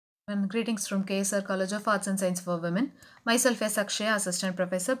And greetings from KSR College of Arts and Science for Women. Myself is Akshayya, Assistant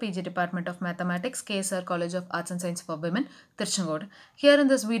Professor, PG Department of Mathematics, KSR College of Arts and Science for Women, Tiruchengodu. Here in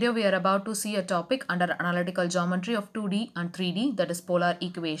this video, we are about to see a topic under analytical geometry of 2D and 3D, that is polar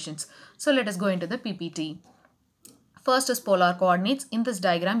equations. So let us go into the PPT. First is polar coordinates. In this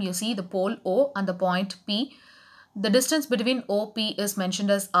diagram, you see the pole O and the point P. The distance between OP is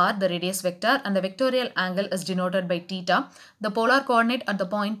mentioned as r, the radius vector, and the vectorial angle is denoted by theta. The polar coordinate at the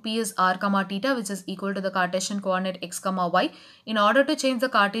point P is r comma theta, which is equal to the Cartesian coordinate x comma y. In order to change the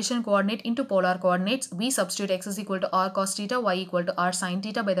Cartesian coordinate into polar coordinates, we substitute x is equal to r cos theta, y equal to r sin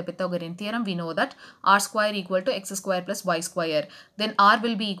theta. By the Pythagorean theorem, we know that r square equal to x square plus y square. Then r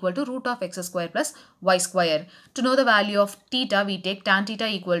will be equal to root of x square plus y square. To know the value of theta, we take tan theta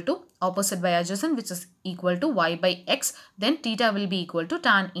equal to opposite by adjacent, which is equal to y by x. Then theta will be equal to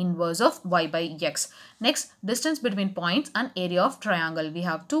tan inverse of y by x. Next, distance between points and area of triangle. We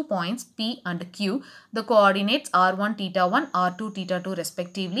have 2 points P and Q. The coordinates r1 theta 1, r2 theta 2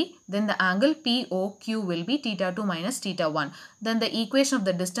 respectively. Then the angle POQ will be theta 2 minus theta 1. Then the equation of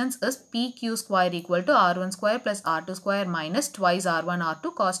the distance is PQ square equal to r1 square plus r2 square minus twice r1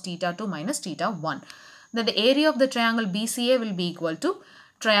 r2 cos theta 2 minus theta 1. Then the area of the triangle BCA will be equal to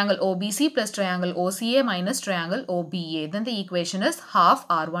triangle OBC plus triangle OCA minus triangle OBA. Then the equation is half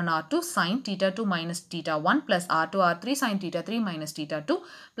r1 r2 sin theta 2 minus theta 1 plus r2 r3 sin theta 3 minus theta 2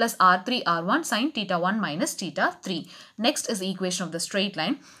 plus r3 r1 sin theta 1 minus theta 3. Next is the equation of the straight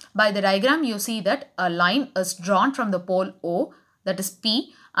line. By the diagram, you see that a line is drawn from the pole O, that is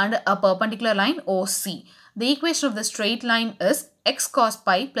P, and a perpendicular line OC. The equation of the straight line is x cos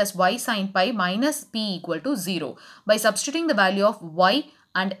pi plus y sin pi minus p equal to 0. By substituting the value of y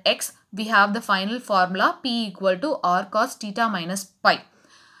and x, we have the final formula p equal to r cos theta minus pi.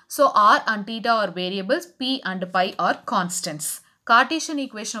 So r and theta are variables, p and pi are constants. Cartesian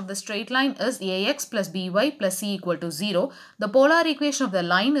equation of the straight line is ax plus by plus c equal to 0. The polar equation of the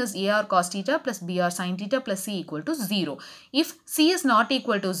line is ar cos theta plus br sin theta plus c equal to 0. If c is not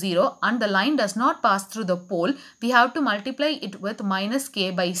equal to 0 and the line does not pass through the pole, we have to multiply it with minus k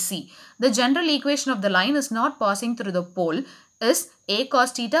by c. The general equation of the line is not passing through the pole is a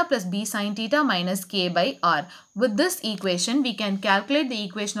cos theta plus b sin theta minus k by r. With this equation, we can calculate the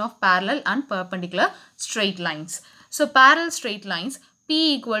equation of parallel and perpendicular straight lines. So parallel straight lines,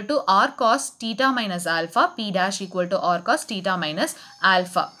 p equal to r cos theta minus alpha, p dash equal to r cos theta minus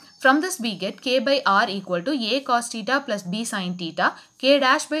alpha. From this we get k by r equal to a cos theta plus b sin theta, k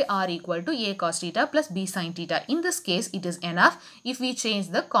dash by r equal to a cos theta plus b sin theta. In this case, it is enough if we change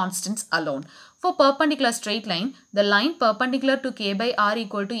the constants alone. For perpendicular straight line, the line perpendicular to k by r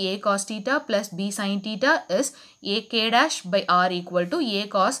equal to a cos theta plus b sin theta is a k dash by r equal to a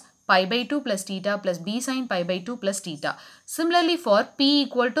cos pi by 2 plus theta plus b sin pi by 2 plus theta. Similarly, for p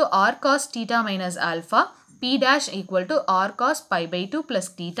equal to r cos theta minus alpha, p dash equal to r cos pi by 2 plus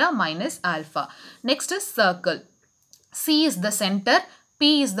theta minus alpha. Next is circle. C is the center,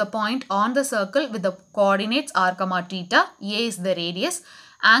 P is the point on the circle with the coordinates r comma theta, A is the radius.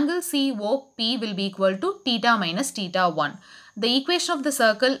 Angle COP will be equal to theta minus theta 1. The equation of the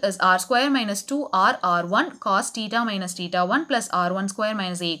circle is r square minus 2r r1 cos theta minus theta 1 plus r1 square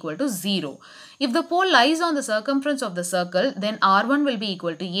minus a equal to 0. If the pole lies on the circumference of the circle, then r1 will be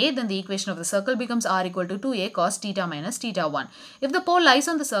equal to a. Then the equation of the circle becomes r equal to 2a cos theta minus theta 1. If the pole lies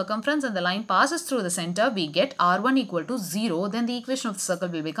on the circumference and the line passes through the center, we get r1 equal to 0. Then the equation of the circle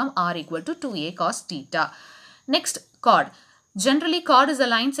will become r equal to 2a cos theta. Next, chord. Generally, chord is a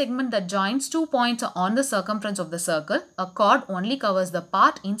line segment that joins 2 points on the circumference of the circle. A chord only covers the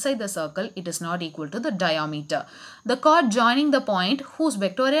part inside the circle. It is not equal to the diameter. The chord joining the point whose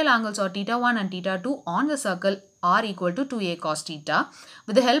vectorial angles are theta 1 and theta 2 on the circle are equal to 2a cos theta.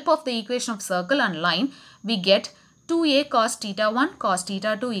 With the help of the equation of circle and line, we get 2a cos theta 1 cos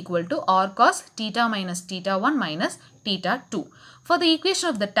theta 2 equal to r cos theta minus theta 1 minus theta 2. For the equation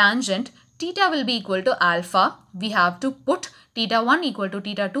of the tangent, theta will be equal to alpha. We have to put theta 1 equal to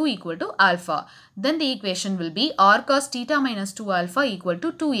theta 2 equal to alpha. Then the equation will be r cos theta minus 2 alpha equal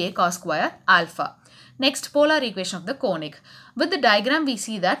to 2a cos square alpha. Next, polar equation of the conic. With the diagram, we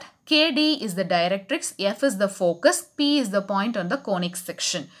see that KD is the directrix, F is the focus, P is the point on the conic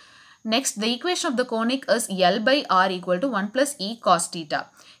section. Next, the equation of the conic is L by R equal to 1 plus E cos theta.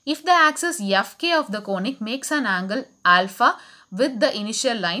 If the axis FK of the conic makes an angle alpha with the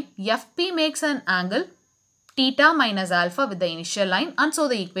initial line, FP makes an angle theta minus alpha with the initial line, and so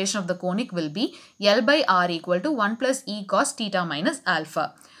the equation of the conic will be L by R equal to 1 plus E cos theta minus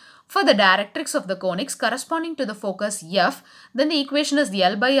alpha. For the directrix of the conics corresponding to the focus F, then the equation is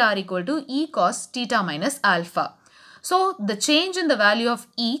L by R equal to E cos theta minus alpha. So the change in the value of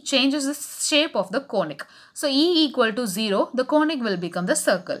E changes the shape of the conic. So E equal to 0, the conic will become the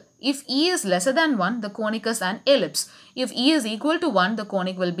circle. If E is lesser than 1, the conic is an ellipse. If E is equal to 1, the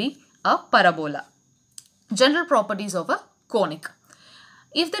conic will be a parabola. General properties of a conic.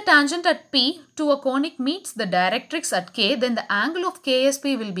 If the tangent at P to a conic meets the directrix at K, then the angle of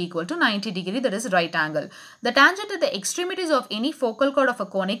KSP will be equal to 90 degree, that is right angle. The tangent at the extremities of any focal chord of a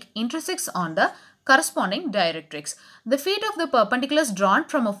conic intersects on the corresponding directrix. The feet of the perpendiculars drawn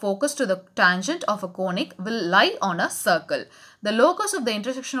from a focus to the tangent of a conic will lie on a circle. The locus of the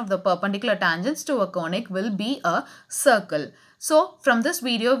intersection of the perpendicular tangents to a conic will be a circle. So, from this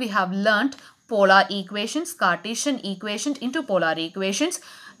video we have learnt polar equations, Cartesian equation into polar equations,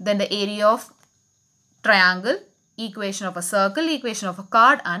 then the area of triangle, equation of a circle, equation of a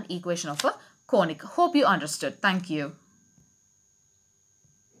chord and equation of a conic. Hope you understood. Thank you.